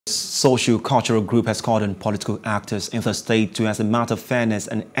Socio-cultural group has called on political actors in the state to, as a matter of fairness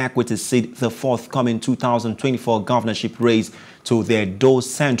and equity, cede the forthcoming 2024 governorship race to the Edo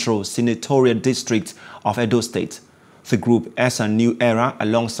Central Senatorial district of Edo State. The group Esan New Era,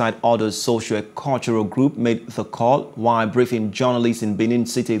 alongside other socio-cultural groups, made the call while briefing journalists in Benin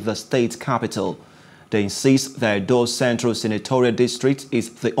City, the state capital. They insist that Edo Central Senatorial District is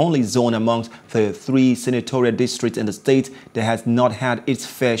the only zone amongst the 3 senatorial districts in the state that has not had its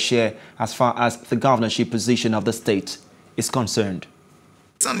fair share as far as the governorship position of the state is concerned.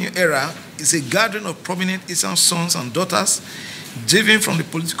 Esan New Era is a gathering of prominent Esan sons and daughters driven from the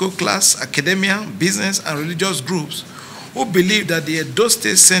political class, academia, business, and religious groups who believe that the Edo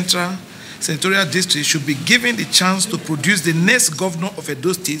State Senatorial District should be given the chance to produce the next governor of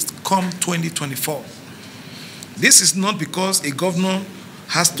Edo State come 2024. This is not because a governor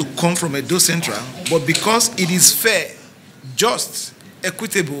has to come from Edo Central, but because it is fair, just,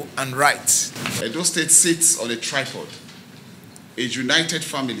 equitable, and right. Edo State sits on a tripod, a united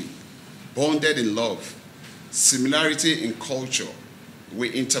family, bonded in love, similarity in culture.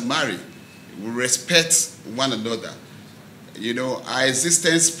 We intermarry, we respect one another. You know, our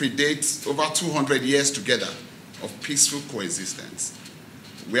existence predates over 200 years together of peaceful coexistence.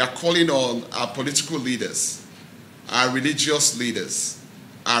 We are calling on our political leaders, our religious leaders,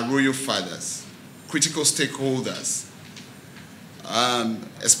 our royal fathers, critical stakeholders,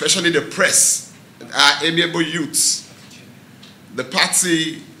 especially the press, our amiable youths, the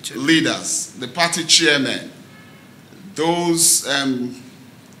party leaders, the party chairmen, those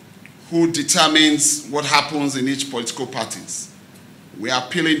who determines what happens in each political parties. We are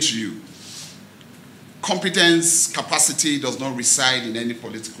appealing to you. Competence, capacity does not reside in any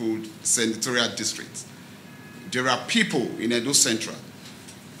political senatorial district. There are people in Edo Central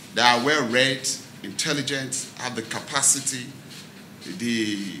that are well-read, intelligent, have the capacity,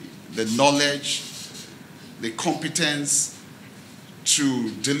 the knowledge, the competence to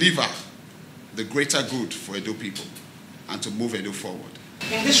deliver the greater good for Edo people and to move Edo forward.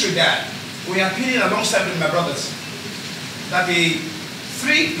 In this regard, we are appealing alongside with my brothers that the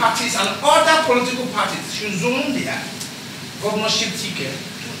 3 parties and other political parties should zone their governorship ticket.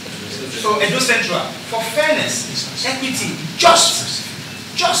 So Edo Central, for fairness, equity, just,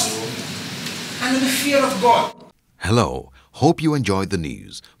 and in the fear of God. Hello, hope you enjoyed the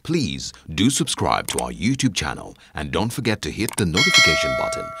news. Please do subscribe to our YouTube channel and don't forget to hit the notification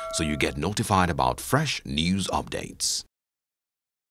button so you get notified about fresh news updates.